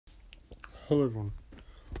Hello everyone,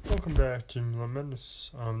 welcome back to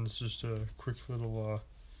Menace. This is just a quick little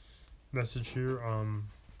message here,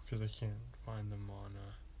 because I can't find them on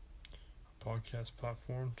a podcast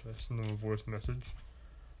platform to send them a voice message.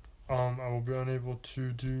 I will be unable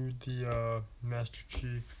to do the Master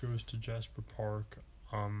Chief Goes to Jasper Park,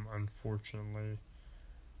 unfortunately.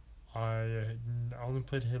 I only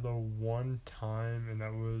played Halo one time, and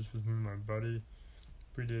that was with me and my buddy.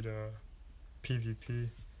 We did PvP.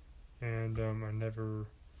 And I never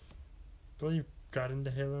really got into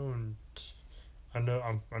Halo, and I know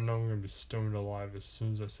I'm gonna be stoned alive as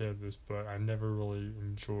soon as I say this, but I never really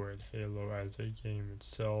enjoyed Halo as a game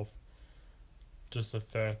itself. Just the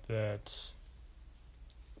fact that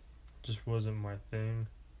just wasn't my thing.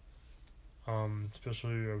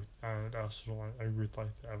 Especially I also I agree with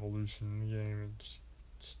like the evolution in the game. It's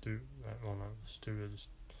stupid. Well, not stupid. It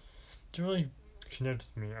didn't really connect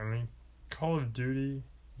with me. I mean, Call of Duty.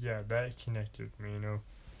 Yeah, that connected me,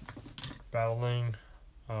 battling,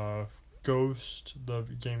 Ghost, the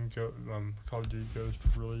game Call of Duty Ghost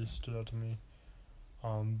really stood out to me,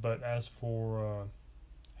 but as for,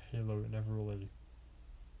 Halo, I never really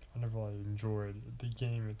enjoyed the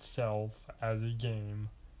game itself as a game.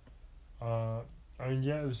 I mean,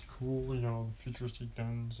 yeah, it was cool, the futuristic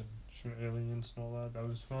guns and shoot aliens and all that, that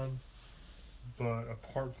was fun, but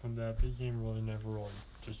apart from that, the game really never really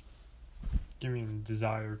just give me the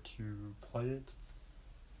desire to play it.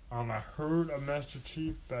 I heard of Master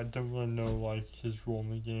Chief, but I don't really know like his role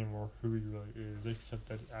in the game or who he really is, except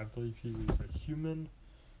that I believe he was a human,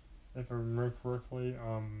 if I remember correctly,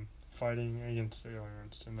 fighting against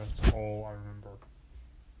aliens, and that's all I remember.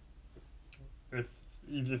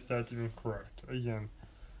 If that's even correct. Again,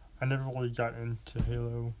 I never really got into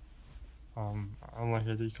Halo. Unlike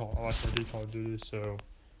I did Call of Duty, so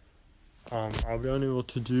I'll be unable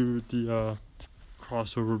to do the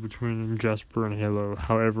crossover between Jasper and Halo.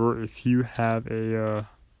 However, if you have a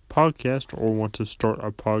podcast or want to start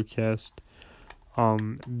a podcast,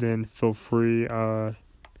 then feel free to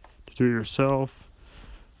do it yourself.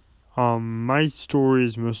 My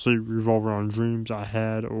stories mostly revolve around dreams I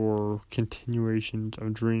had, or continuations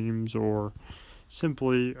of dreams, or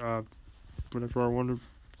simply whatever I want to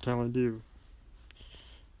kind of do.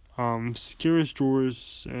 Scary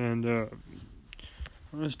stories, and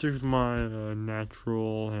I'm going to stick with my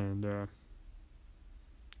natural and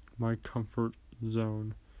my comfort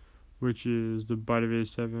zone, which is the Bite of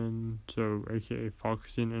A7, so aka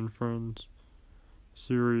Foxy and Friends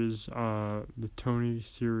series, the Tony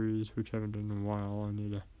series, which I haven't done in a while. I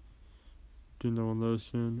need to do another one of those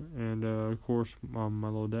soon, and of course my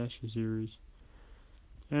Little Dashy series.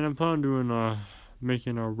 And I'm planning on doing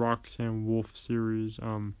making a Roxanne Wolf series.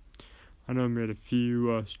 I know I made a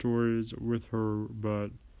few stories with her,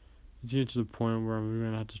 but it's getting to the point where I'm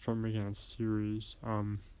gonna have to start making a series.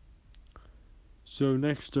 So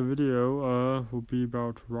next video will be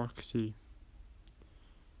about Roxy.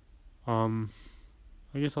 I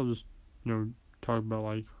guess I'll just talk about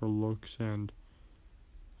like her looks, and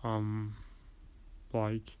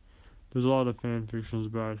like there's a lot of fan fictions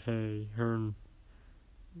about her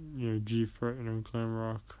and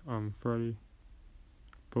Glamrock Freddy.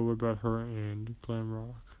 But what about her and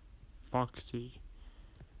Glamrock Foxy?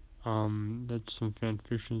 That's some fan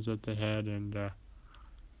fictions that they had, and none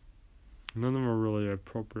of them are really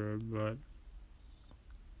appropriate, but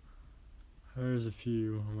there's a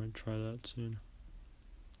few. I might try that soon.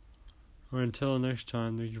 Alright, until next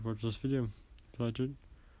time, thank you for watching this video. If you liked it,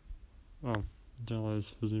 I didn't realize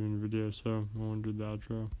this wasn't even a video, so I won't do the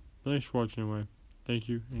outro. Thanks for watching anyway. Thank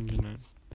you, and good night.